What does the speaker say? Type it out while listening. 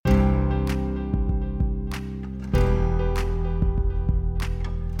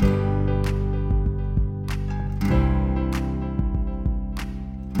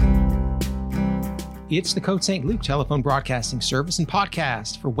It's the Côte St. Luc telephone broadcasting service and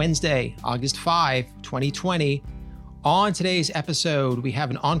podcast for Wednesday, August 5, 2020. On today's episode, we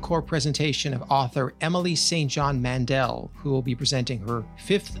have an encore presentation of author Emily St. John Mandel, who will be presenting her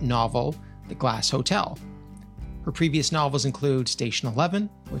fifth novel, The Glass Hotel. Her previous novels include Station 11,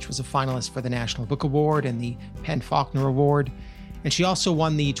 which was a finalist for the National Book Award and the PEN/Faulkner Award, and she also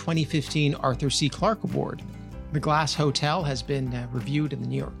won the 2015 Arthur C. Clarke Award. The Glass Hotel has been reviewed in the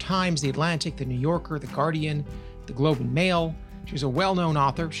New York Times, The Atlantic, The New Yorker, The Guardian, The Globe and Mail. She's a well-known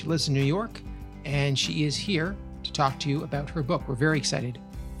author. She lives in New York, and she is here to talk to you about her book. We're very excited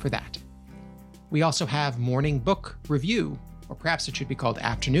for that. We also have Morning Book Review, or perhaps it should be called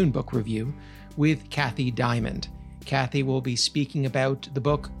Afternoon Book Review, with Kathy Diamond. Kathy will be speaking about the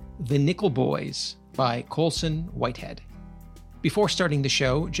book The Nickel Boys by Colson Whitehead. Before starting the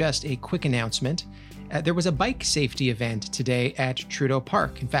show, just a quick announcement. There was a bike safety event today at Trudeau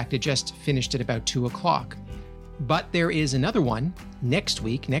Park. In fact, it just finished at about 2 o'clock. But there is another one next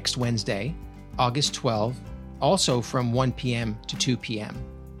week, next Wednesday, August 12, also from 1 p.m. to 2 p.m.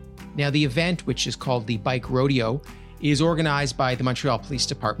 Now, the event, which is called the Bike Rodeo, is organized by the Montreal Police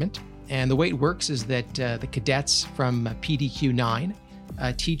Department. And the way it works is that the cadets from PDQ 9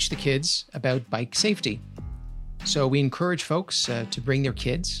 teach the kids about bike safety. So we encourage folks to bring their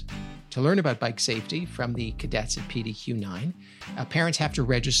kids to learn about bike safety from the cadets at PDQ 9. Parents have to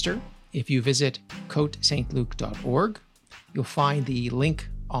register. If you visit cotestluc.org, you'll find the link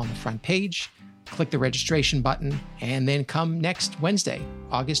on the front page. Click the registration button, and then come next Wednesday,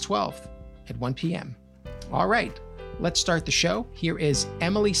 August 12th at 1 p.m. All right, let's start the show. Here is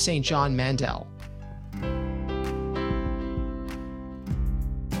Emily St. John Mandel.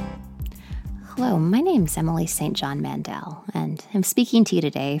 Hello, my name's Emily St. John Mandel, and I'm speaking to you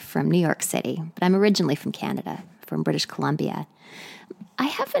today from New York City, but I'm originally from Canada, from British Columbia. I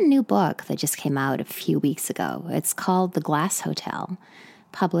have a new book that just came out a few weeks ago. It's called The Glass Hotel,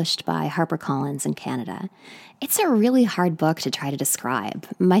 published by HarperCollins in Canada. It's a really hard book to try to describe.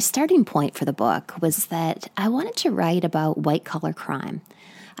 My starting point for the book was that I wanted to write about white-collar crime.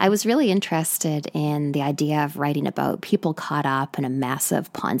 I was really interested in the idea of writing about people caught up in a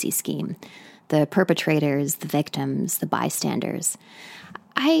massive Ponzi scheme. The perpetrators, the victims, the bystanders.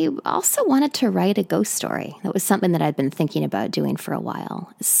 I also wanted to write a ghost story. That was something that I'd been thinking about doing for a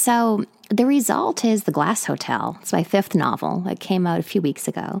while. So the result is The Glass Hotel. It's my fifth novel. It came out a few weeks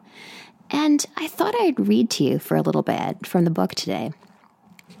ago. And I thought I'd read to you for a little bit from the book today.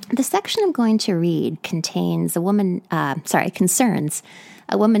 The section I'm going to read concerns a woman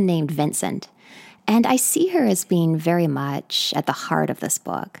named Vincent. And I see her as being very much at the heart of this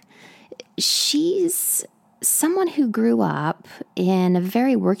book. She's someone who grew up in a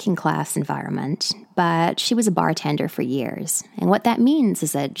very working class environment, but she was a bartender for years. And what that means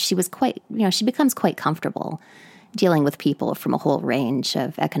is that she becomes quite comfortable dealing with people from a whole range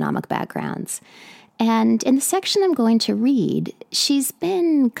of economic backgrounds. And in the section I'm going to read, she's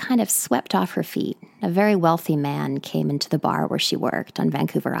been kind of swept off her feet. A very wealthy man came into the bar where she worked on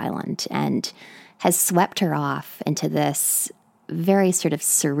Vancouver Island and has swept her off into this very sort of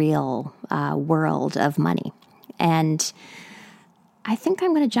surreal world of money. And I think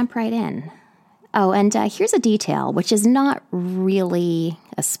I'm going to jump right in. Oh, and here's a detail, which is not really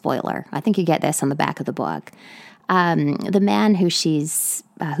a spoiler. I think you get this on the back of the book. The man who she's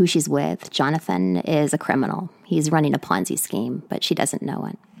with, Jonathan, is a criminal. He's running a Ponzi scheme, but she doesn't know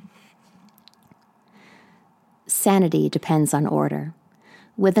it. Sanity depends on order.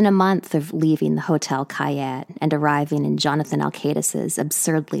 Within a month of leaving the Hotel Cayette and arriving in Jonathan Alcaides's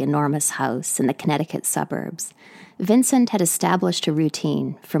absurdly enormous house in the Connecticut suburbs, Vincent had established a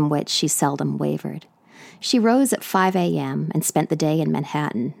routine from which she seldom wavered. She rose at 5 a.m. and spent the day in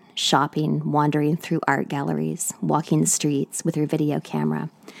Manhattan, shopping, wandering through art galleries, walking the streets with her video camera,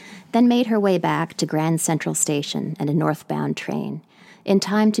 then made her way back to Grand Central Station and a northbound train, in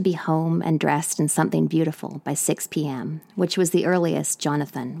time to be home and dressed in something beautiful by 6 p.m., which was the earliest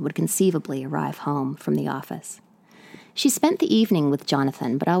Jonathan would conceivably arrive home from the office. She spent the evening with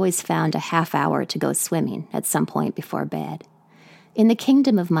Jonathan, but always found a half hour to go swimming at some point before bed. In the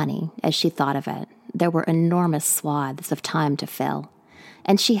kingdom of money, as she thought of it, there were enormous swaths of time to fill,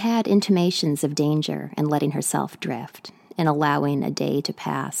 and she had intimations of danger in letting herself drift, in allowing a day to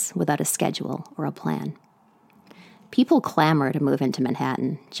pass without a schedule or a plan. People clamor to move into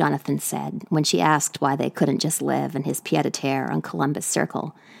Manhattan, Jonathan said, when she asked why they couldn't just live in his pied-à-terre on Columbus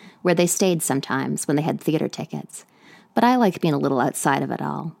Circle, where they stayed sometimes when they had theater tickets. But I like being a little outside of it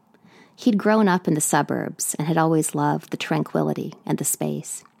all. He'd grown up in the suburbs and had always loved the tranquility and the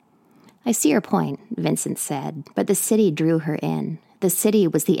space. I see your point, Vincent said, but the city drew her in. The city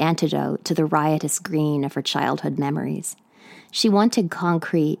was the antidote to the riotous green of her childhood memories. She wanted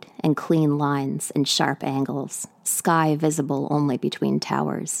concrete and clean lines and sharp angles, sky visible only between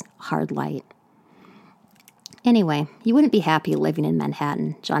towers, hard light. Anyway, you wouldn't be happy living in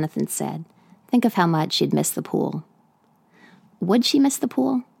Manhattan, Jonathan said. Think of how much she'd miss the pool. Would she miss the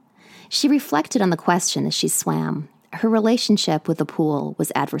pool? She reflected on the question as she swam. Her relationship with the pool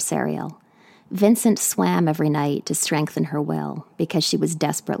was adversarial. Vincent swam every night to strengthen her will because she was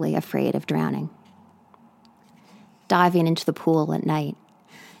desperately afraid of drowning. Diving into the pool at night.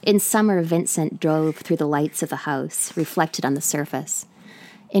 In summer, Vincent drove through the lights of the house, reflected on the surface.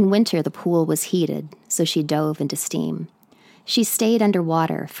 In winter, the pool was heated, so she dove into steam. She stayed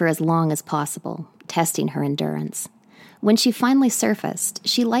underwater for as long as possible, testing her endurance. When she finally surfaced,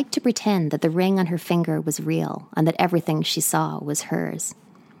 she liked to pretend that the ring on her finger was real and that everything she saw was hers.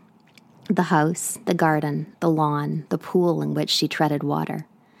 The house, the garden, the lawn, the pool in which she treaded water.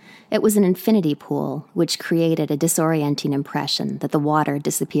 It was an infinity pool, which created a disorienting impression that the water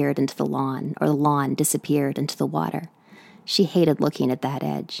disappeared into the lawn or the lawn disappeared into the water. She hated looking at that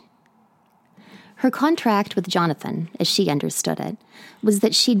edge. Her contract with Jonathan, as she understood it, was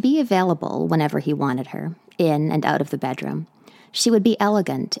that she'd be available whenever he wanted her, in and out of the bedroom. She would be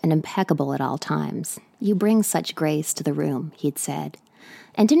elegant and impeccable at all times. You bring such grace to the room, he'd said.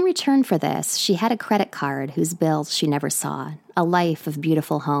 And in return for this, she had a credit card whose bills she never saw, a life of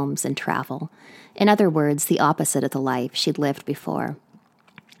beautiful homes and travel. In other words, the opposite of the life she'd lived before.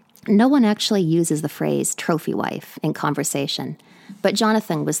 No one actually uses the phrase trophy wife in conversation, but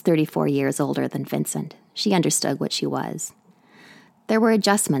Jonathan was 34 years older than Vincent. She understood what she was. There were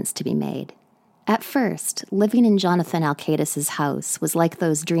adjustments to be made. At first, living in Jonathan Alcaides's house was like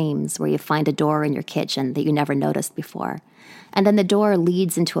those dreams where you find a door in your kitchen that you never noticed before, and then the door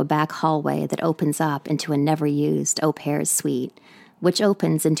leads into a back hallway that opens up into a never-used au pair's suite, which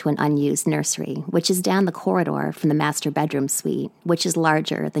opens into an unused nursery, which is down the corridor from the master bedroom suite, which is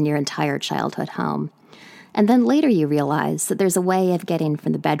larger than your entire childhood home. And then later you realize that there's a way of getting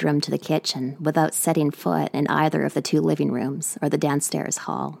from the bedroom to the kitchen without setting foot in either of the two living rooms or the downstairs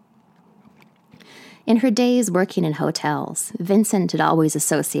hall. In her days working in hotels, Vincent had always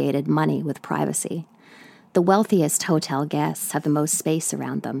associated money with privacy. The wealthiest hotel guests have the most space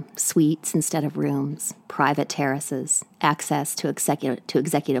around them, suites instead of rooms, private terraces, access to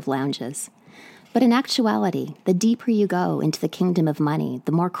executive lounges. But in actuality, the deeper you go into the kingdom of money,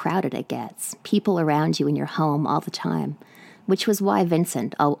 the more crowded it gets, people around you in your home all the time, which was why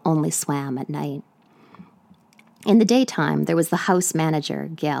Vincent only swam at night. In the daytime, there was the house manager,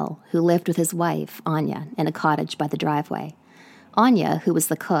 Gil, who lived with his wife, Anya, in a cottage by the driveway. Anya, who was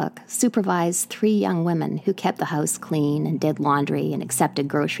the cook, supervised 3 young women who kept the house clean and did laundry and accepted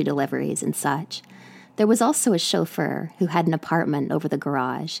grocery deliveries and such. There was also a chauffeur who had an apartment over the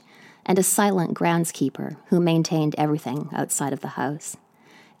garage, and a silent groundskeeper who maintained everything outside of the house.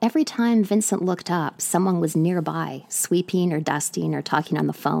 Every time Vincent looked up, someone was nearby, sweeping or dusting or talking on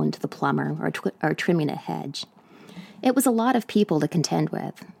the phone to the plumber or trimming a hedge. It was a lot of people to contend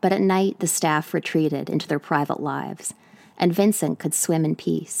with, but at night the staff retreated into their private lives, and Vincent could swim in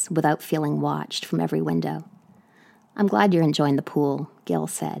peace without feeling watched from every window. "I'm glad you're enjoying the pool," Gil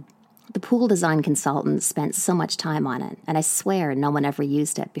said. "The pool design consultant spent so much time on it, and I swear no one ever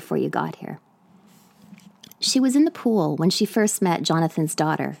used it before you got here." She was in the pool when she first met Jonathan's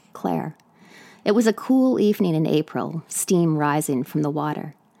daughter, Claire. It was a cool evening in April, steam rising from the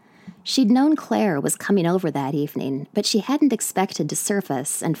water. She'd known Claire was coming over that evening, but she hadn't expected to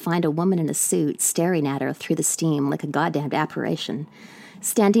surface and find a woman in a suit staring at her through the steam like a goddamned apparition,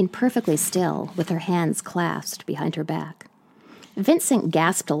 standing perfectly still with her hands clasped behind her back. Vincent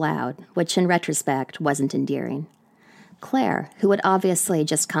gasped aloud, which in retrospect wasn't endearing. Claire, who had obviously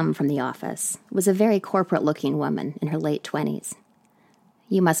just come from the office, was a very corporate-looking woman in her late 20s.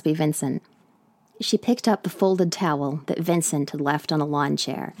 "You must be Vincent." She picked up the folded towel that Vincent had left on a lawn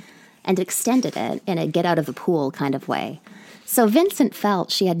chair and extended it in a get-out-of-the-pool kind of way. So Vincent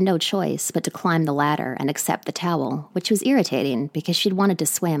felt she had no choice but to climb the ladder and accept the towel, which was irritating because she'd wanted to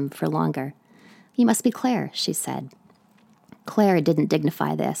swim for longer. "You must be Claire," she said. Claire didn't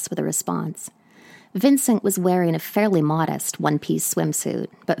dignify this with a response. Vincent was wearing a fairly modest one-piece swimsuit,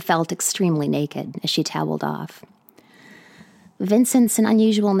 but felt extremely naked as she toweled off. "Vincent's an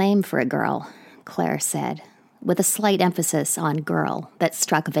unusual name for a girl," Claire said, with a slight emphasis on girl that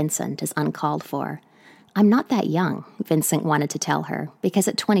struck Vincent as uncalled for. "I'm not that young," Vincent wanted to tell her, because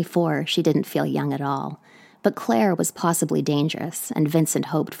at 24 she didn't feel young at all. But Claire was possibly dangerous, and Vincent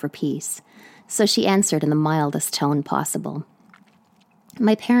hoped for peace. So she answered in the mildest tone possible.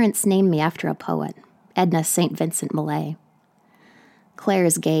 "My parents named me after a poet, Edna St. Vincent Millay."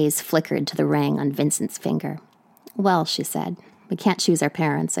 Claire's gaze flickered to the ring on Vincent's finger. Well, she said, we can't choose our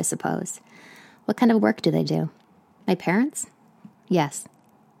parents, I suppose. What kind of work do they do? My parents? Yes.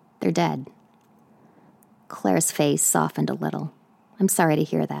 They're dead. Claire's face softened a little. I'm sorry to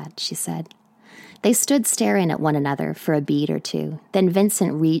hear that, she said. They stood staring at one another for a beat or two. Then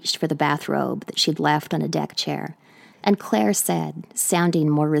Vincent reached for the bathrobe that she'd left on a deck chair. And Claire said, sounding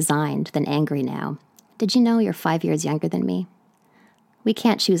more resigned than angry now, Did you know you're 5 years younger than me? We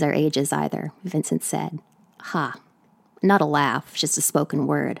can't choose our ages either, Vincent said. Ha. Not a laugh, just a spoken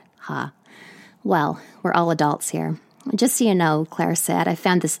word. Ha. Well, we're all adults here. Just so you know, Claire said, I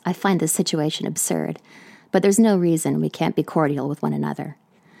find this situation absurd, but there's no reason we can't be cordial with one another.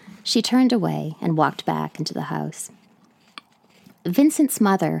 She turned away and walked back into the house. Vincent's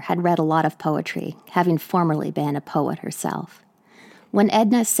mother had read a lot of poetry, having formerly been a poet herself. When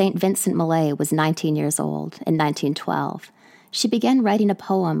Edna St. Vincent Millay was 19 years old in 1912, she began writing a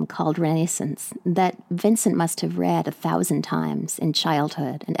poem called Renaissance that Vincent must have read 1,000 times in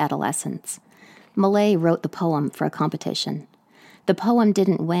childhood and adolescence. Millay wrote the poem for a competition. The poem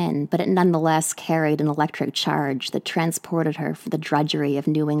didn't win, but it nonetheless carried an electric charge that transported her from the drudgery of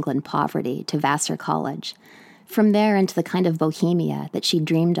New England poverty to Vassar College, from there into the kind of bohemia that she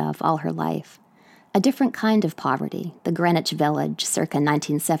dreamed of all her life. A different kind of poverty, the Greenwich Village circa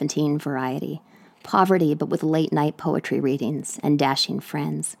 1917 variety. Poverty, but with late-night poetry readings and dashing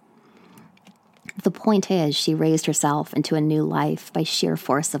friends. The point is, she raised herself into a new life by sheer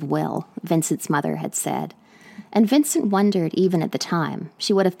force of will, Vincent's mother had said. And Vincent wondered, even at the time,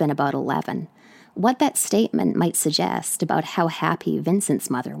 she would have been about 11, what that statement might suggest about how happy Vincent's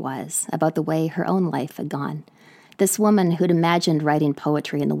mother was, about the way her own life had gone. This woman who'd imagined writing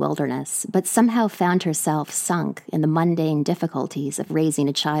poetry in the wilderness, but somehow found herself sunk in the mundane difficulties of raising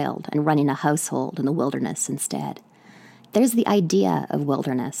a child and running a household in the wilderness instead. There's the idea of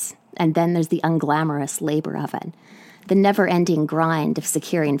wilderness, and then there's the unglamorous labor of it, the never-ending grind of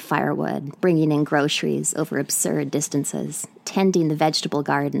securing firewood, bringing in groceries over absurd distances, tending the vegetable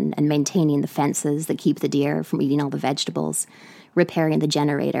garden and maintaining the fences that keep the deer from eating all the vegetables, repairing the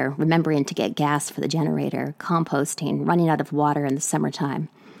generator, remembering to get gas for the generator, composting, running out of water in the summertime,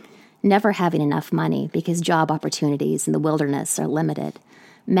 never having enough money because job opportunities in the wilderness are limited,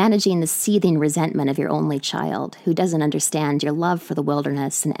 managing the seething resentment of your only child who doesn't understand your love for the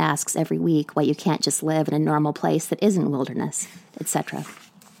wilderness and asks every week why you can't just live in a normal place that isn't wilderness, etc.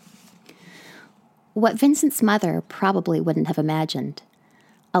 What Vincent's mother probably wouldn't have imagined,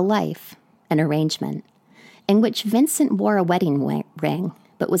 a life, an arrangement, in which Vincent wore a wedding ring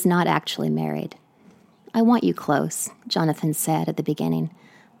but was not actually married. I want you close, Jonathan said at the beginning,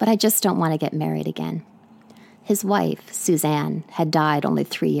 but I just don't want to get married again. His wife, Suzanne, had died only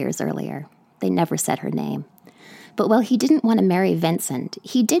 3 years earlier. They never said her name. But while he didn't want to marry Vincent,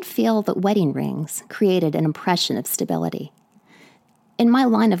 he did feel that wedding rings created an impression of stability. In my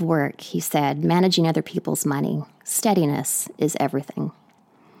line of work, he said, managing other people's money, steadiness is everything.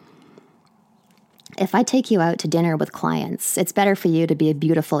 If I take you out to dinner with clients, it's better for you to be a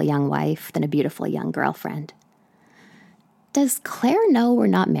beautiful young wife than a beautiful young girlfriend. Does Claire know we're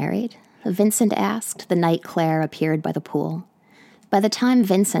not married? Vincent asked the night Claire appeared by the pool. By the time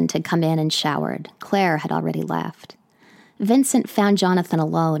Vincent had come in and showered, Claire had already left. Vincent found Jonathan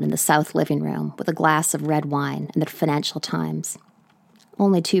alone in the south living room with a glass of red wine and the Financial Times.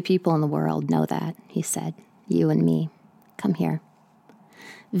 Only 2 people in the world know that, he said. You and me. Come here.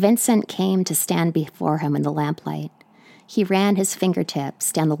 Vincent came to stand before him in the lamplight. He ran his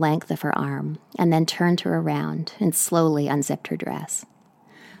fingertips down the length of her arm and then turned her around and slowly unzipped her dress.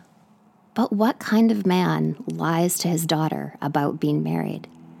 But what kind of man lies to his daughter about being married?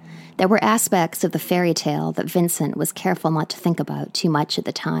 There were aspects of the fairy tale that Vincent was careful not to think about too much at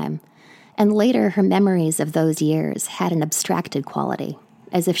the time, and later her memories of those years had an abstracted quality,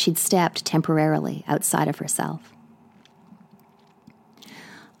 as if she'd stepped temporarily outside of herself.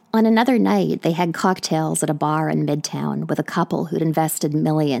 On another night, they had cocktails at a bar in Midtown with a couple who'd invested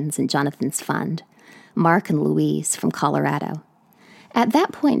millions in Jonathan's fund, Mark and Louise from Colorado. At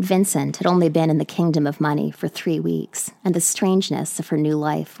that point, Vincent had only been in the kingdom of money for 3 weeks, and the strangeness of her new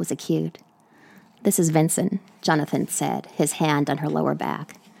life was acute. This is Vincent, Jonathan said, his hand on her lower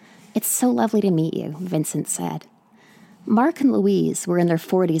back. It's so lovely to meet you, Vincent said. Mark and Louise were in their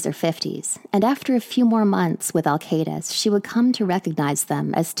 40s or 50s, and after a few more months with Al-Qaeda, she would come to recognize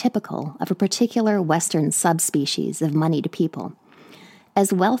them as typical of a particular Western subspecies of moneyed people,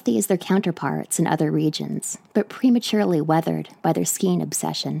 as wealthy as their counterparts in other regions, but prematurely weathered by their skiing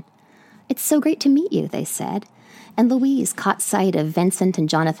obsession. It's so great to meet you, they said, and Louise caught sight of Vincent and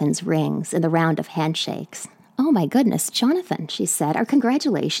Jonathan's rings in the round of handshakes. "Oh, my goodness, Jonathan," she said, "are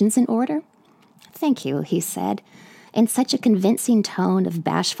congratulations in order?" "Thank you," he said, in such a convincing tone of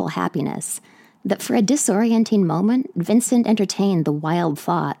bashful happiness that for a disorienting moment, Vincent entertained the wild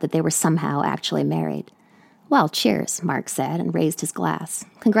thought that they were somehow actually married. "Well, cheers," Mark said, and raised his glass.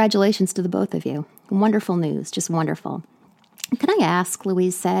 "Congratulations to the both of you. Wonderful news, just wonderful." "Can I ask,"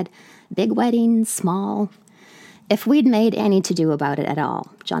 Louise said, "big wedding, small?" "If we'd made any to-do about it at all,"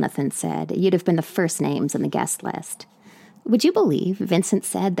 Jonathan said, "you'd have been the first names on the guest list." "Would you believe," Vincent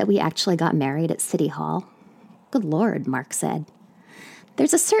said, "that we actually got married at City Hall?" "Good Lord," Mark said.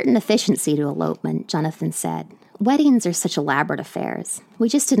 "There's a certain efficiency to elopement," Jonathan said. "Weddings are such elaborate affairs. We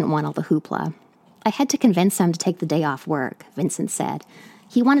just didn't want all the hoopla." "I had to convince him to take the day off work," Vincent said.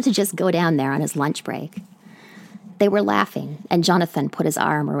 "He wanted to just go down there on his lunch break." They were laughing, and Jonathan put his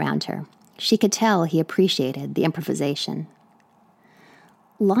arm around her. She could tell he appreciated the improvisation.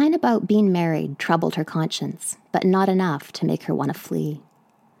 Line about being married troubled her conscience, but not enough to make her want to flee.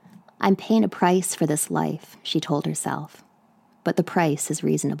 "I'm paying a price for this life," she told herself, "but the price is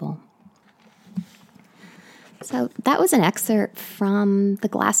reasonable." So that was an excerpt from The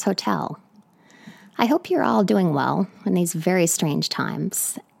Glass Hotel. I hope you're all doing well in these very strange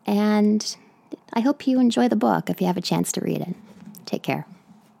times, and I hope you enjoy the book if you have a chance to read it. Take care.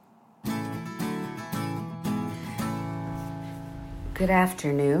 Good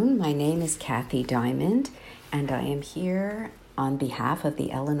afternoon. My name is Kathy Diamond, and I am here on behalf of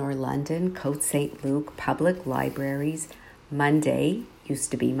the Eleanor London Côte St. Luc Public Library's Monday, used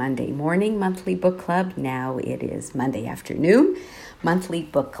to be Monday morning monthly book club. Now it is Monday afternoon monthly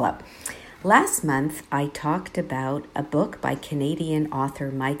book club. Last month, I talked about a book by Canadian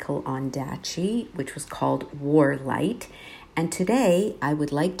author Michael Ondaatje, which was called Warlight. And today, I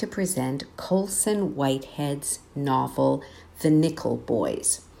would like to present Colson Whitehead's novel, The Nickel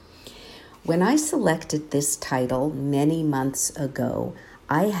Boys. When I selected this title many months ago,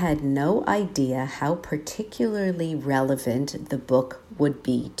 I had no idea how particularly relevant the book would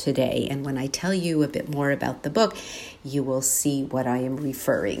be today. And when I tell you a bit more about the book, you will see what I am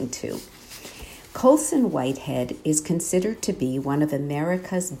referring to. Colson Whitehead is considered to be one of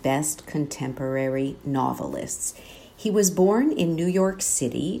America's best contemporary novelists. He was born in New York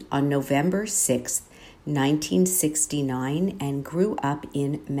City on November 6th, 1969, and grew up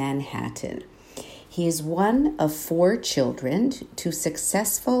in Manhattan. He is one of 4 children to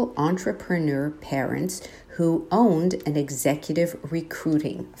successful entrepreneur parents who owned an executive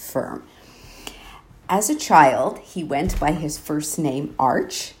recruiting firm. As a child, he went by his first name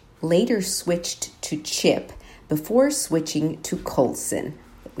Arch, later switched to Chip, before switching to Colson,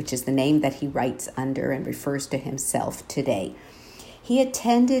 which is the name that he writes under and refers to himself today. He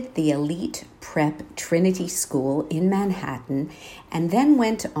attended the elite prep Trinity School in Manhattan and then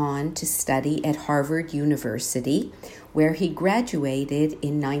went on to study at Harvard University, where he graduated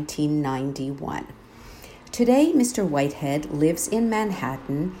in 1991. Today, Mr. Whitehead lives in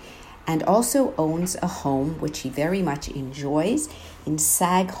Manhattan and also owns a home which he very much enjoys in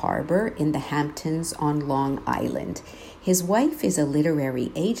Sag Harbor in the Hamptons on Long Island. His wife is a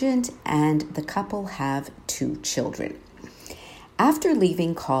literary agent, and the couple have 2 children. After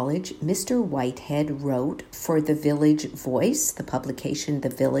leaving college, Mr. Whitehead wrote for The Village Voice, the publication The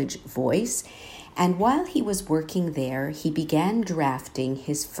Village Voice, and while he was working there, he began drafting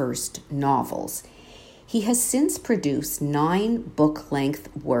his first novels. He has since produced 9 book-length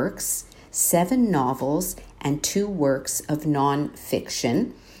works, 7 novels, and 2 works of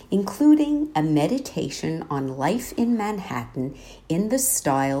non-fiction, including a meditation on life in Manhattan in the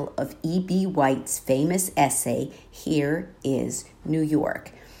style of E.B. White's famous essay, Here is New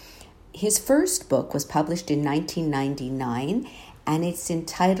York. His first book was published in 1999, and it's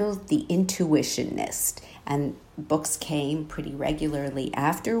entitled The Intuitionist, and books came pretty regularly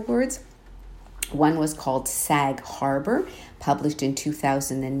afterwards. One was called Sag Harbor, published in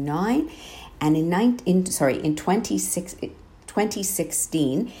 2009, and in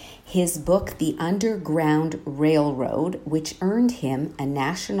 2016, his book, The Underground Railroad, which earned him a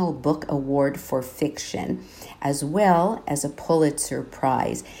National Book Award for Fiction, as well as a Pulitzer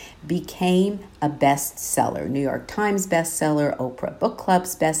Prize, became a bestseller, New York Times bestseller, Oprah Book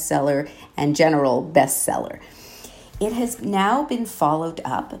Club's bestseller, and general bestseller. It has now been followed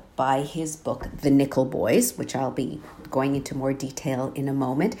up by his book, The Nickel Boys, which I'll be going into more detail in a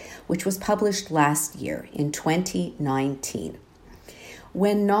moment, which was published last year in 2019.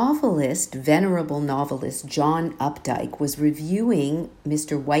 When venerable novelist John Updike was reviewing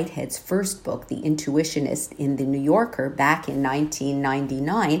Mr. Whitehead's first book, The Intuitionist, in The New Yorker back in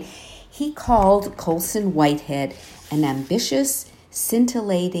 1999, he called Colson Whitehead an ambitious,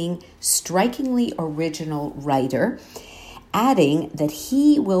 scintillating, strikingly original writer, adding that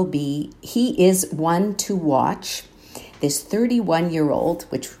he is one to watch. This 31-year-old,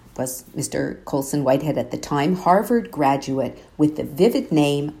 which was Mr. Colson Whitehead at the time, Harvard graduate with the vivid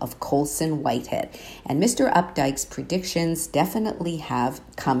name of Colson Whitehead. And Mr. Updike's predictions definitely have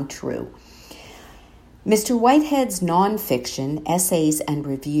come true. Mr. Whitehead's nonfiction, essays, and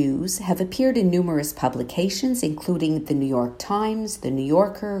reviews have appeared in numerous publications, including the New York Times, the New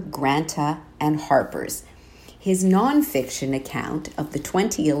Yorker, Granta, and Harper's. His nonfiction account of the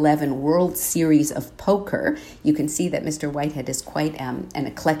 2011 World Series of Poker, you can see that Mr. Whitehead is quite an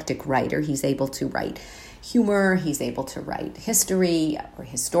eclectic writer. He's able to write humor, he's able to write history or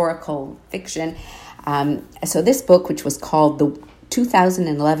historical fiction. So this book, which was called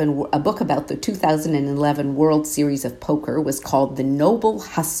a book about the 2011 World Series of Poker, was called The Noble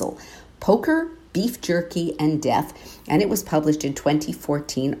Hustle, Poker, Beef Jerky, and Death, and it was published in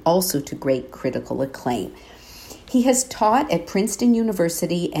 2014, also to great critical acclaim. He has taught at Princeton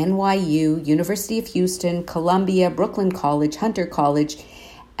University, NYU, University of Houston, Columbia, Brooklyn College, Hunter College,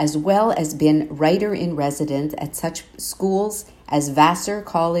 as well as been writer-in-residence at such schools as Vassar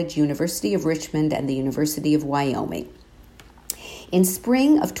College, University of Richmond, and the University of Wyoming. In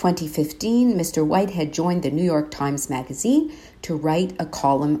spring of 2015, Mr. Whitehead joined the New York Times Magazine to write a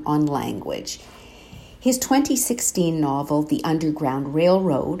column on language. His 2016 novel, The Underground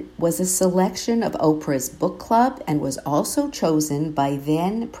Railroad, was a selection of Oprah's book club and was also chosen by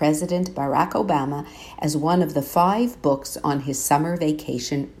then President Barack Obama as one of the 5 books on his summer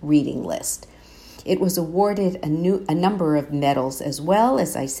vacation reading list. It was awarded a number of medals as well,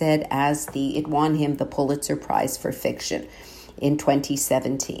 as I said, it won him the Pulitzer Prize for Fiction in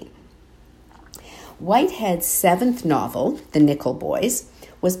 2017. Whitehead's 7th novel, The Nickel Boys,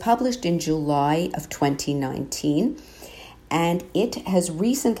 was published in July of 2019, and it has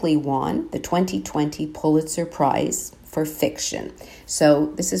recently won the 2020 Pulitzer Prize for Fiction.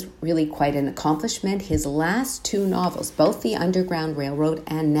 So this is really quite an accomplishment. His last 2 novels, both The Underground Railroad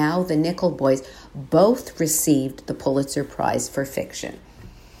and now The Nickel Boys, both received the Pulitzer Prize for Fiction.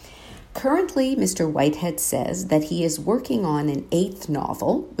 Currently, Mr. Whitehead says that he is working on an 8th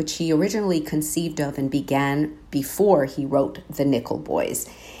novel, which he originally conceived of and began before he wrote The Nickel Boys.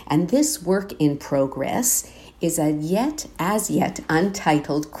 And this work in progress is a as yet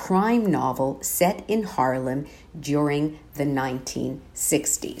untitled crime novel set in Harlem during the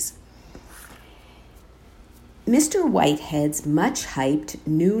 1960s. Mr. Whitehead's much-hyped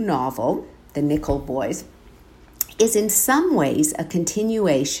new novel, The Nickel Boys, is in some ways a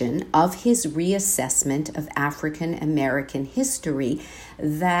continuation of his reassessment of African American history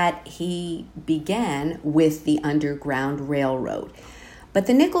that he began with The Underground Railroad. But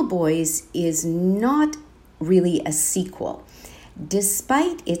The Nickel Boys is not really a sequel.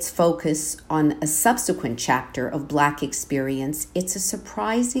 Despite its focus on a subsequent chapter of Black experience, it's a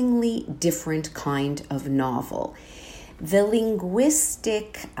surprisingly different kind of novel. The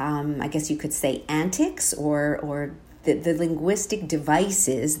linguistic, I guess you could say, antics or the linguistic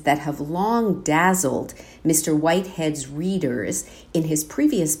devices that have long dazzled Mr. Whitehead's readers in his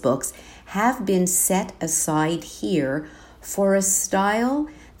previous books have been set aside here for a style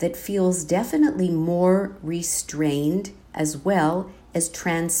that feels definitely more restrained as well as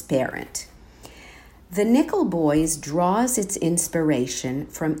transparent. The Nickel Boys draws its inspiration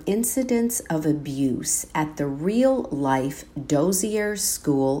from incidents of abuse at the real-life Dozier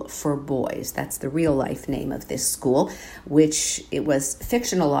School for Boys. That's the real-life name of this school, which it was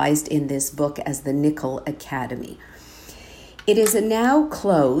fictionalized in this book as the Nickel Academy. It is a now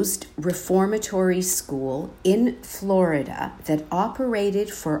closed reformatory school in Florida that operated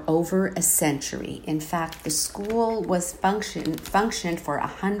for over a century. In fact, the school was functioned for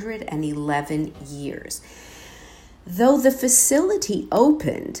 111 years. Though the facility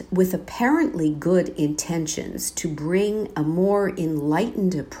opened with apparently good intentions to bring a more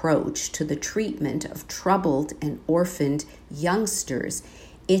enlightened approach to the treatment of troubled and orphaned youngsters,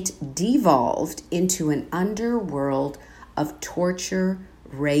 it devolved into an underworld of torture,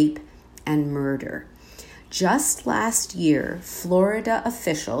 rape, and murder. Just last year, Florida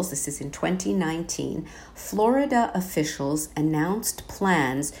officials, this is in 2019, Florida officials announced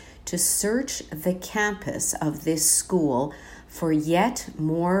plans to search the campus of this school for yet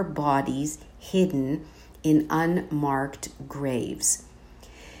more bodies hidden in unmarked graves.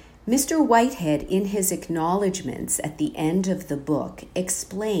 Mr. Whitehead, in his acknowledgments at the end of the book,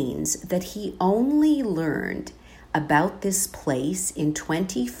 explains that he only learned about this place in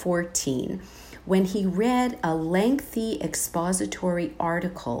 2014 when he read a lengthy expository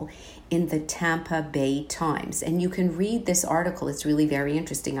article in the Tampa Bay Times. And you can read this article. It's really very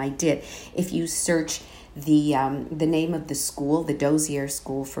interesting. I did. If you search the name of the school, the Dozier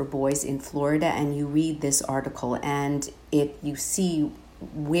School for Boys in Florida, and you read this article, and you see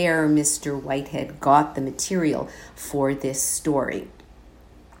where Mr. Whitehead got the material for this story.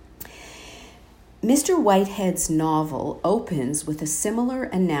 Mr. Whitehead's novel opens with a similar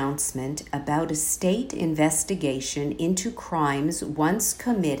announcement about a state investigation into crimes once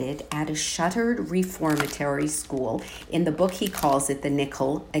committed at a shuttered reformatory school. In the book, he calls it the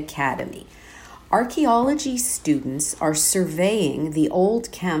Nickel Academy. Archaeology students are surveying the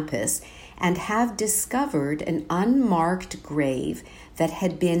old campus and have discovered an unmarked grave that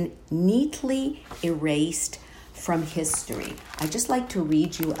had been neatly erased from history. I'd just like to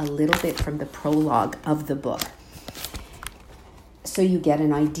read you a little bit from the prologue of the book so you get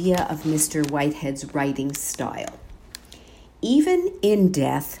an idea of Mr. Whitehead's writing style. Even in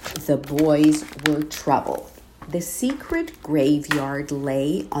death, the boys were trouble. The secret graveyard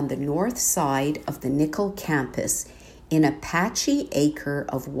lay on the north side of the Nickel campus in a patchy acre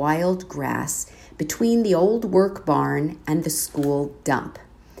of wild grass between the old work barn and the school dump.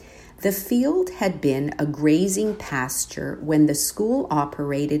 The field had been a grazing pasture when the school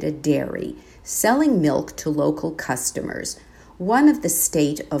operated a dairy, selling milk to local customers, one of the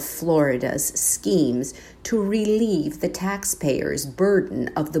state of Florida's schemes to relieve the taxpayers'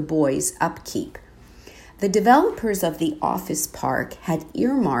 burden of the boys' upkeep. The developers of the office park had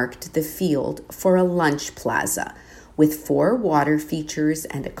earmarked the field for a lunch plaza, with 4 water features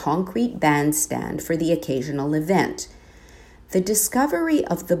and a concrete bandstand for the occasional event. The discovery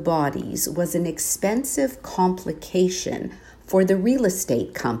of the bodies was an expensive complication for the real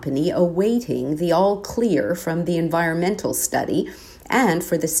estate company awaiting the all clear from the environmental study, and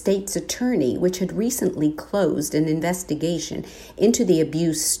for the state's attorney, which had recently closed an investigation into the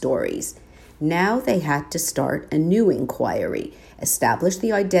abuse stories. Now they had to start a new inquiry, establish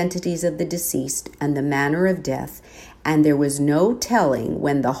the identities of the deceased and the manner of death, and there was no telling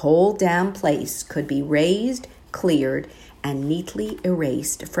when the whole damn place could be razed, cleared, and neatly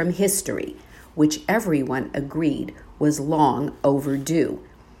erased from history, which everyone agreed was long overdue.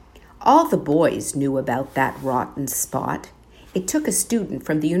 All the boys knew about that rotten spot. It took a student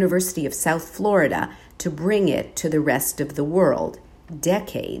from the University of South Florida to bring it to the rest of the world,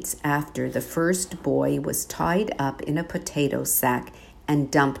 decades after the first boy was tied up in a potato sack and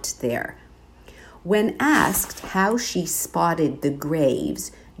dumped there. When asked how she spotted the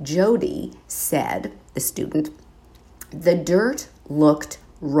graves, Jody said, the student, "The dirt looked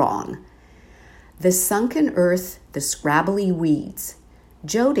wrong. The sunken earth, the scrabbly weeds."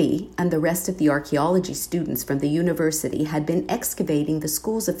 Jody and the rest of the archaeology students from the university had been excavating the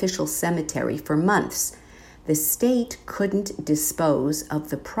school's official cemetery for months. The state couldn't dispose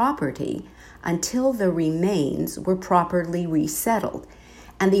of the property until the remains were properly resettled,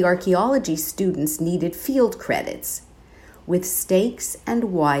 and the archaeology students needed field credits. With stakes and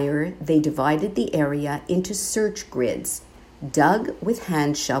wire, they divided the area into search grids, dug with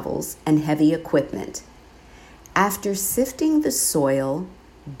hand shovels and heavy equipment. After sifting the soil,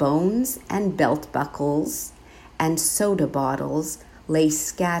 bones and belt buckles and soda bottles lay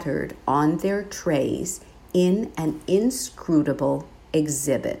scattered on their trays in an inscrutable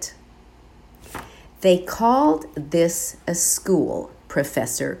exhibit. "They called this a school,"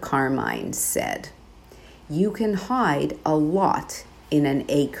 Professor Carmine said. "You can hide a lot in an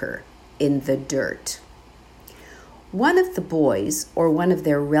acre in the dirt." One of the boys or one of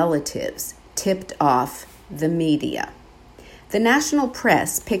their relatives tipped off the media. The national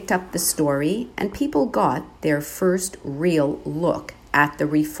press picked up the story, and people got their first real look at the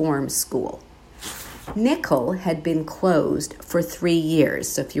reform school. Nickel had been closed for 3 years.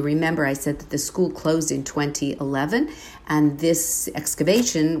 So if you remember, I said that the school closed in 2011, and this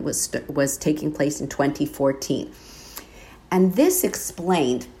excavation was taking place in 2014. And this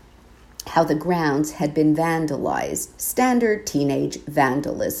explained how the grounds had been vandalized, standard teenage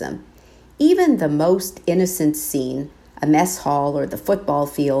vandalism. Even the most innocent scene, a mess hall or the football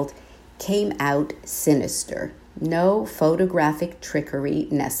field, came out sinister. No photographic trickery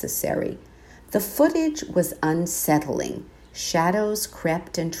necessary. The footage was unsettling. Shadows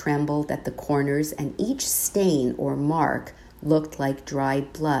crept and trembled at the corners, and each stain or mark looked like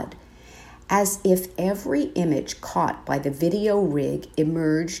dried blood, as if every image caught by the video rig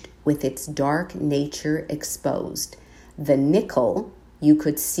emerged with its dark nature exposed. The nickel you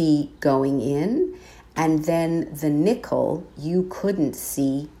could see going in, and then the nickel you couldn't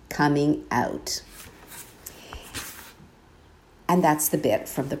see coming out. And that's the bit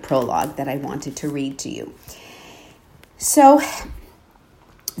from the prologue that I wanted to read to you. So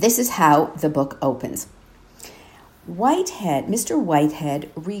this is how the book opens. Mr.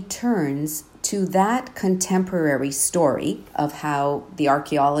 Whitehead returns to that contemporary story of how the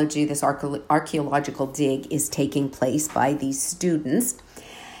this archaeological dig is taking place by these students.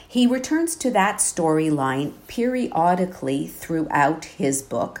 He returns to that storyline periodically throughout his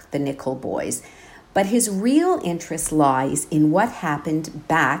book, The Nickel Boys, but his real interest lies in what happened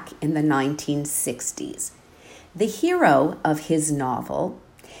back in the 1960s. The hero of his novel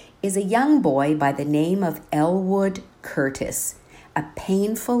is a young boy by the name of Elwood Curtis, a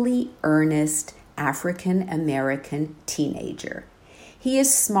painfully earnest African-American teenager. He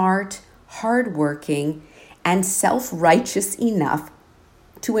is smart, hardworking, and self-righteous enough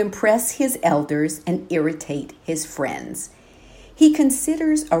to impress his elders and irritate his friends. He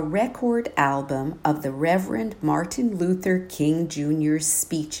considers a record album of the Reverend Martin Luther King Jr.'s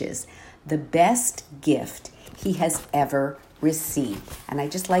speeches the best gift he has ever received. And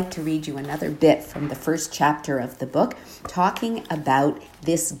I'd just like to read you another bit from the first chapter of the book, talking about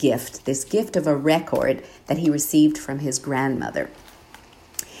this gift of a record that he received from his grandmother.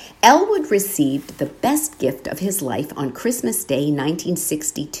 Elwood received the best gift of his life on Christmas Day,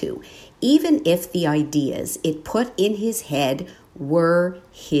 1962, even if the ideas it put in his head were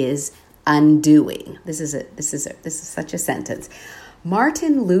his undoing. This is such a sentence.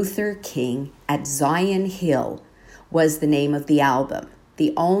 Martin Luther King at Zion Hill was the name of the album,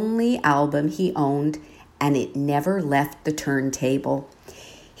 the only album he owned, and it never left the turntable.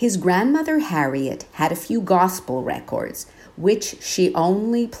 His grandmother Harriet had a few gospel records, which she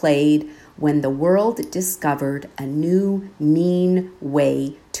only played when the world discovered a new, mean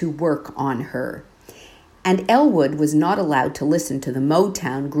way to work on her. And Elwood was not allowed to listen to the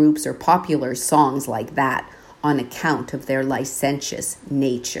Motown groups or popular songs like that on account of their licentious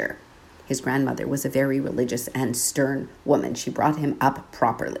nature. His grandmother was a very religious and stern woman. She brought him up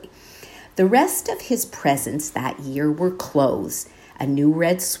properly. The rest of his presents that year were clothes, a new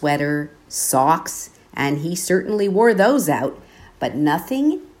red sweater, socks, and he certainly wore those out, but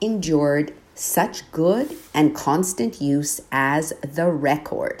nothing endured such good and constant use as the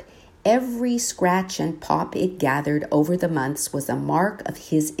record. Every scratch and pop it gathered over the months was a mark of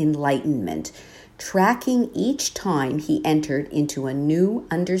his enlightenment, tracking each time he entered into a new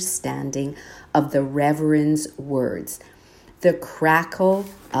understanding of the Reverend's words, the crackle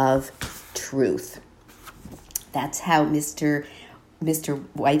of truth. That's how Mr.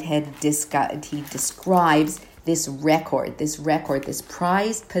 Whitehead describes this record, this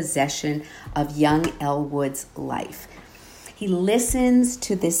prized possession of young Elwood's life. He listens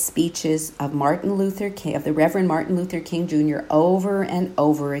to the speeches of the Reverend Martin Luther King Jr. over and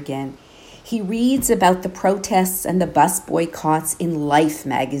over again. He reads about the protests and the bus boycotts in Life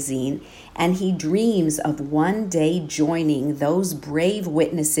magazine, and he dreams of one day joining those brave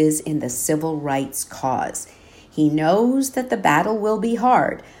witnesses in the civil rights cause. He knows that the battle will be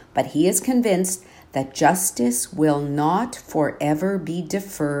hard, but he is convinced that justice will not forever be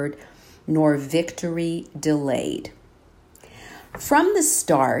deferred, nor victory delayed. From the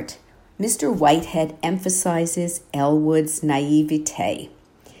start, Mr. Whitehead emphasizes Elwood's naivete.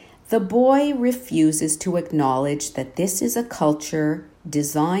 The boy refuses to acknowledge that this is a culture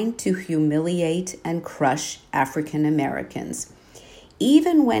designed to humiliate and crush African Americans.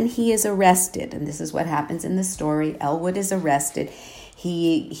 Even when he is arrested, and this is what happens in the story, Elwood is arrested.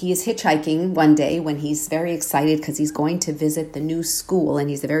 He is hitchhiking one day when he's very excited because he's going to visit the new school, and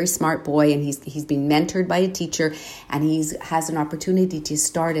he's a very smart boy, and he's been mentored by a teacher, and he has an opportunity to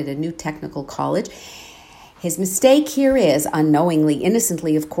start at a new technical college. His mistake here is, unknowingly,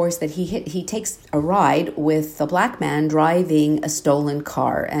 innocently, of course, that he takes a ride with a black man driving a stolen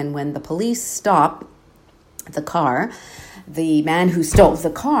car, and when the police stop the car, the man who stole the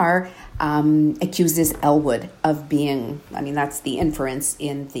car accuses Elwood of being, that's the inference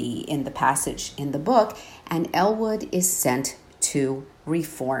in the passage in the book, and Elwood is sent to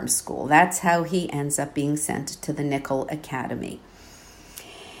reform school. That's how he ends up being sent to the Nickel Academy.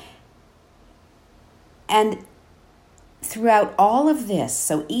 And throughout all of this,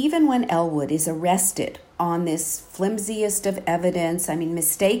 so even when Elwood is arrested on this flimsiest of evidence,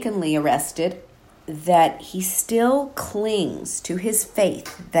 mistakenly arrested, that he still clings to his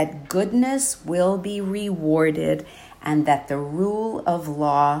faith that goodness will be rewarded and that the rule of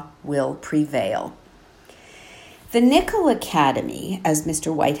law will prevail. The Nickel Academy, as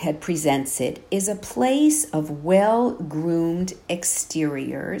Mr. Whitehead presents it, is a place of well-groomed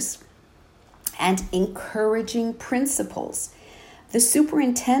exteriors and encouraging principles. The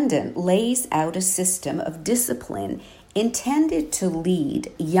superintendent lays out a system of discipline intended to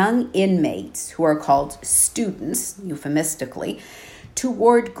lead young inmates, who are called students, euphemistically,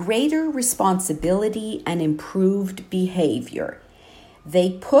 toward greater responsibility and improved behavior.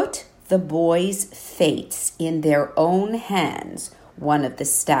 They put the boys' fates in their own hands, one of the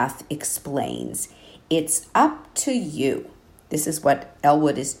staff explains. It's up to you. This is what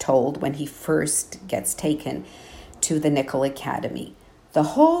Elwood is told when he first gets taken to the Nickel Academy. The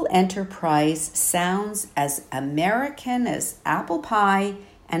whole enterprise sounds as American as apple pie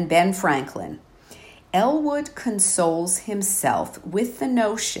and Ben Franklin. Elwood consoles himself with the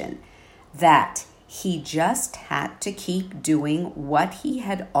notion that he just had to keep doing what he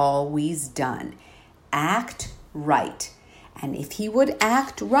had always done. Act right. And if he would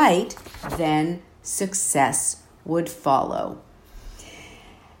act right, then success would follow.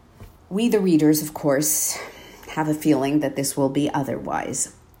 We, the readers, of course, have a feeling that this will be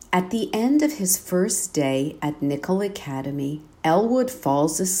otherwise. At the end of his first day at Nickel Academy, Elwood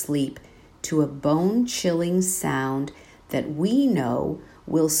falls asleep to a bone-chilling sound that we know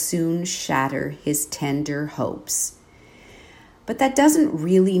will soon shatter his tender hopes. But that doesn't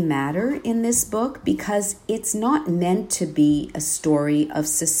really matter in this book because it's not meant to be a story of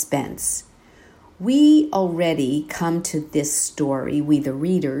suspense. We already come to this story, we the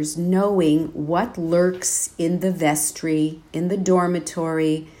readers, knowing what lurks in the vestry, in the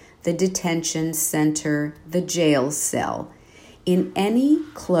dormitory, the detention center, the jail cell, in any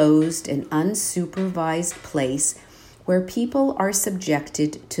closed and unsupervised place where people are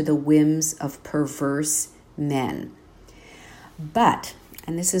subjected to the whims of perverse men. But,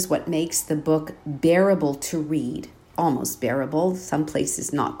 and this is what makes the book bearable to read, almost bearable, some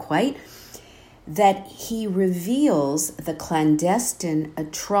places not quite, that he reveals the clandestine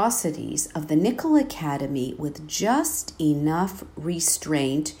atrocities of the Nickel Academy with just enough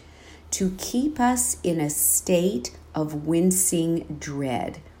restraint to keep us in a state of wincing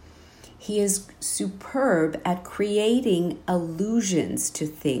dread. He is superb at creating allusions to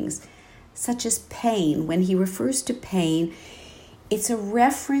things, such as pain. When he refers to pain, it's a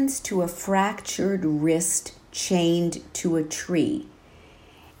reference to a fractured wrist chained to a tree.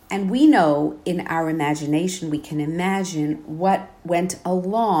 And we know in our imagination, we can imagine what went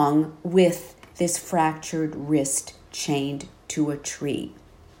along with this fractured wrist chained to a tree.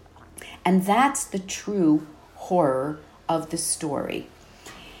 And that's the true horror of the story.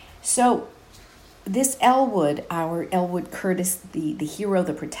 So this Elwood, our Elwood Curtis, the hero,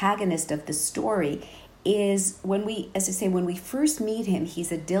 the protagonist of the story, is when we first meet him,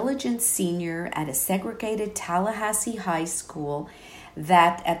 he's a diligent senior at a segregated Tallahassee high school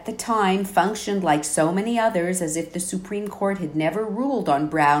that at the time functioned like so many others as if the Supreme Court had never ruled on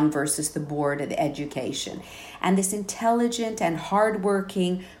Brown versus the Board of Education. And this intelligent and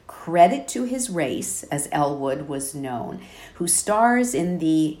hardworking, credit to his race, as Elwood was known, who stars in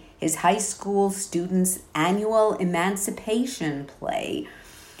his high school students' annual emancipation play.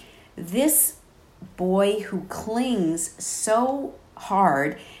 This boy who clings so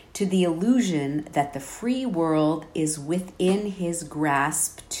hard to the illusion that the free world is within his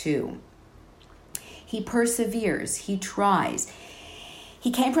grasp too. He perseveres, he tries.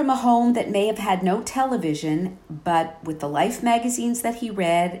 He came from a home that may have had no television, but with the Life magazines that he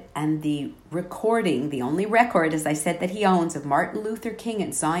read and the recording, the only record, as I said, that he owns of Martin Luther King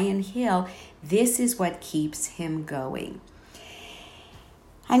and Zion Hill, this is what keeps him going.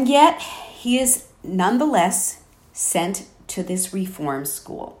 And yet, he is nonetheless sent to this reform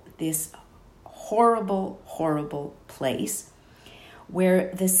school, this horrible, horrible place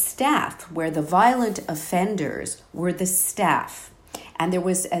where the staff, where the violent offenders were the staff. And there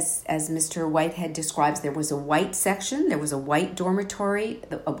was, as Mr. Whitehead describes, there was a white section, there was a white dormitory,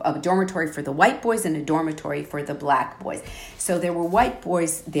 a dormitory for the white boys and a dormitory for the black boys. So there were white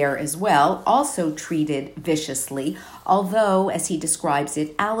boys there as well, also treated viciously, although, as he describes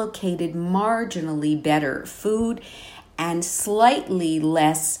it, allocated marginally better food and slightly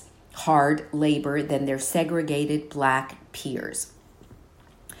less hard labor than their segregated black peers.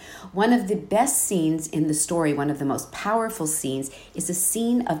 One of the best scenes in the story, one of the most powerful scenes, is a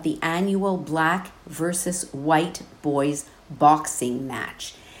scene of the annual black versus white boys boxing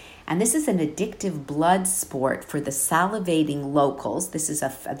match. And this is an addictive blood sport for the salivating locals.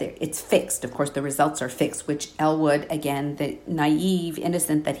 It's fixed. Of course, the results are fixed, which Elwood, again, the naive,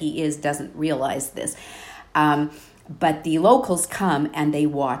 innocent that he is, doesn't realize this. But the locals come and they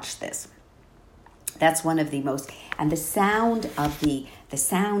watch this. That's one of the most, and the sound of the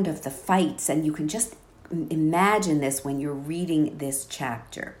fights, and you can just imagine this when you're reading this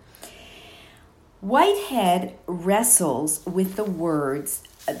chapter. Whitehead wrestles with the words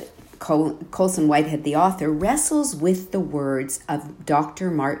Colson Whitehead, the author, wrestles with the words of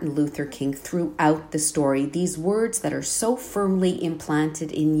Dr. Martin Luther King throughout the story, these words that are so firmly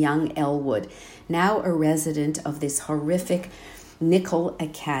implanted in young Elwood, now a resident of this horrific Nickel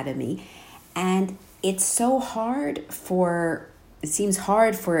Academy. And it seems hard for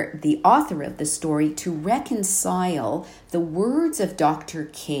the author of the story to reconcile the words of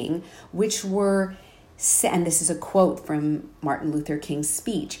Dr. King, which were, and this is a quote from Martin Luther King's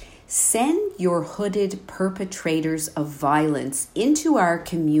speech, "Send your hooded perpetrators of violence into our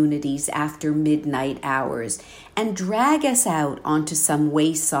communities after midnight hours and drag us out onto some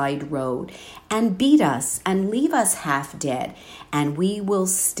wayside road and beat us and leave us half dead, and we will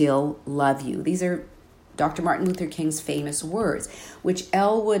still love you." These are Dr. Martin Luther King's famous words, which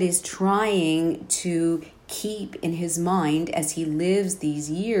Elwood is trying to keep in his mind as he lives these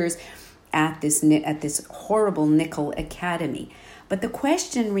years at this horrible Nickel Academy. But the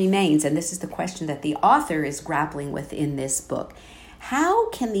question remains, and this is the question that the author is grappling with in this book: how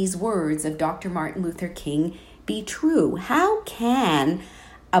can these words of Dr. Martin Luther King be true? How can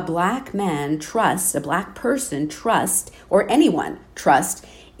a black person trust, or anyone trust,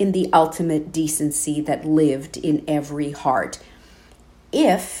 in the ultimate decency that lived in every heart,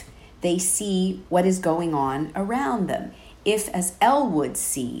 if they see what is going on around them? If, as Elwood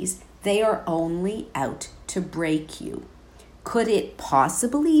sees, they are only out to break you. Could it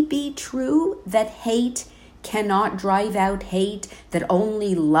possibly be true that hate cannot drive out hate, that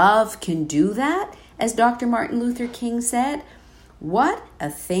only love can do that, as Dr. Martin Luther King said? What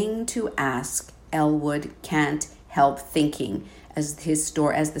a thing to ask, Elwood can't help thinking as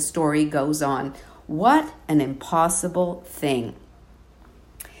the story goes on. What an impossible thing.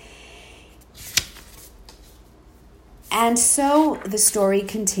 And so the story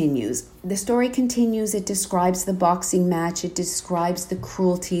continues. It describes the boxing match. It describes the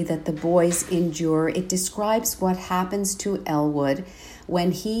cruelty that the boys endure. It describes what happens to Elwood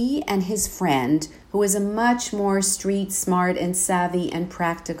when he and his friend, who is a much more street smart and savvy and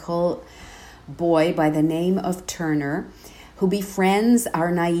practical boy by the name of Turner, who befriends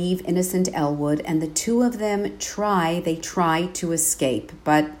our naive, innocent Elwood, and the two of them try to escape.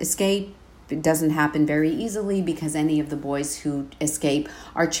 But escape doesn't happen very easily, because any of the boys who escape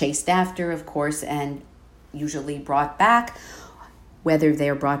are chased after, of course, and usually brought back. Whether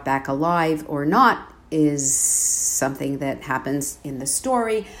they're brought back alive or not is something that happens in the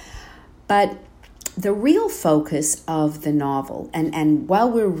story. But the real focus of the novel, and while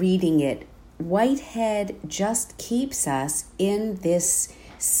we're reading it, Whitehead just keeps us in this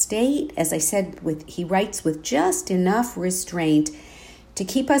state, as I said, he writes with just enough restraint to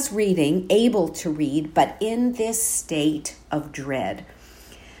keep us reading, able to read, but in this state of dread.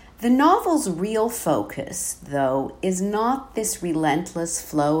 The novel's real focus, though, is not this relentless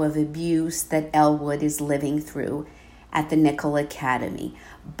flow of abuse that Elwood is living through at the Nickel Academy,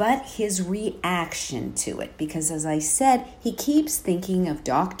 but his reaction to it. Because, as I said, he keeps thinking of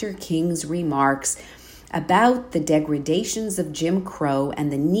Dr. King's remarks about the degradations of Jim Crow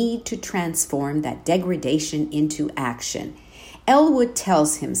and the need to transform that degradation into action. Elwood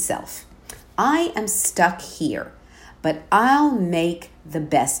tells himself, "I am stuck here, but I'll make the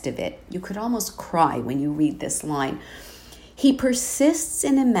best of it." You could almost cry when you read this line. He persists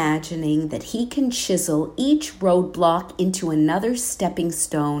in imagining that he can chisel each roadblock into another stepping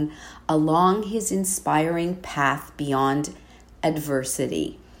stone along his inspiring path beyond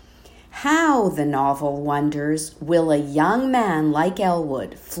adversity. How, the novel wonders, will a young man like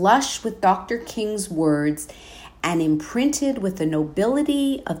Elwood, flush with Dr. King's words and imprinted with the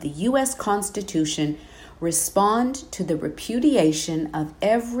nobility of the U.S. Constitution, respond to the repudiation of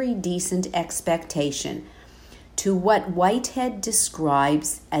every decent expectation, to what Whitehead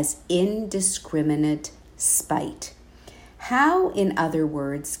describes as indiscriminate spite? How, in other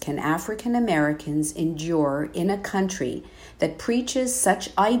words, can African Americans endure in a country that preaches such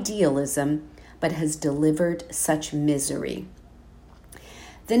idealism but has delivered such misery?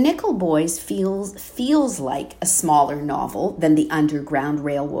 The Nickel Boys feels like a smaller novel than the Underground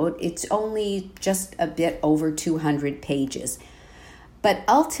Railroad. It's only just a bit over 200 pages. But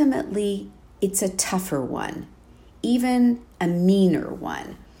ultimately, it's a tougher one, even a meaner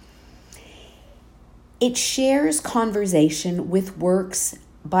one. It shares conversation with works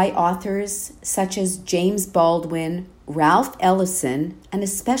by authors such as James Baldwin, Ralph Ellison, and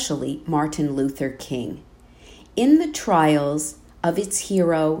especially Martin Luther King. In the trials of its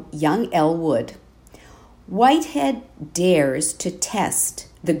hero, young Elwood, Whitehead dares to test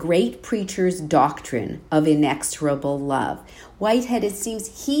the great preacher's doctrine of inexorable love. Whitehead, it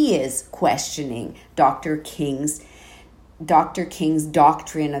seems, he is questioning Dr. King's Dr. King's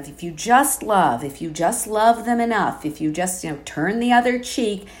doctrine of if you just love them enough, if you just turn the other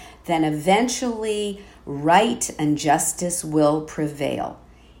cheek, then eventually right and justice will prevail.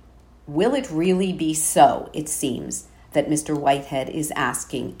 Will it really be so, it seems, that Mr. Whitehead is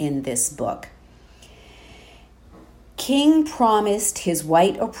asking in this book? King promised his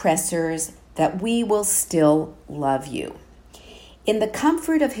white oppressors that we will still love you. In the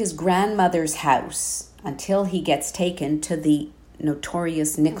comfort of his grandmother's house, until he gets taken to the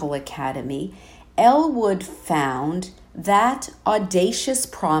notorious Nickel Academy, Elwood found that audacious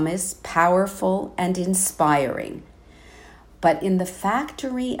promise powerful and inspiring. But in the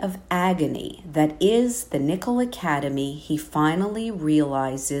factory of agony that is the Nickel Academy, he finally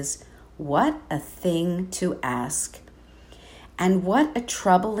realizes what a thing to ask. And what a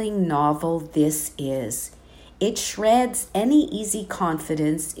troubling novel this is. It shreds any easy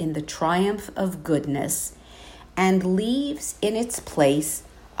confidence in the triumph of goodness and leaves in its place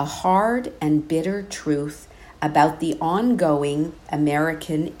a hard and bitter truth about the ongoing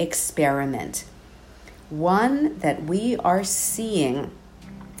American experiment. One that we are seeing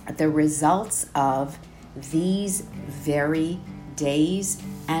the results of these very days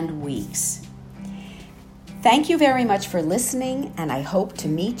and weeks. Thank you very much for listening, and I hope to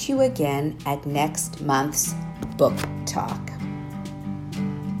meet you again at next month's Book Talk.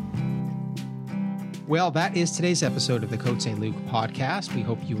 Well, that is today's episode of the Côte St. Luc podcast. We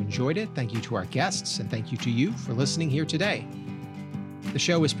hope you enjoyed it. Thank you to our guests, and thank you to you for listening here today. The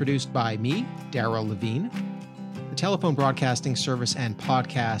show is produced by me, Darrell Levine. The telephone broadcasting service and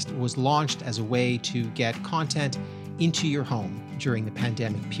podcast was launched as a way to get content into your home during the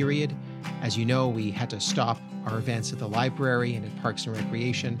pandemic period. As you know, we had to stop our events at the library and at Parks and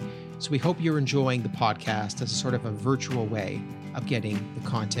Recreation, so we hope you're enjoying the podcast as a sort of a virtual way of getting the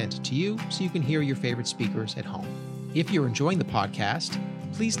content to you so you can hear your favorite speakers at home. If you're enjoying the podcast,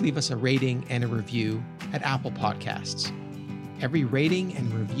 please leave us a rating and a review at Apple Podcasts. Every rating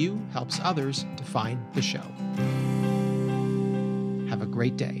and review helps others to find the show. Have a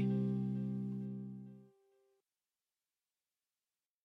great day.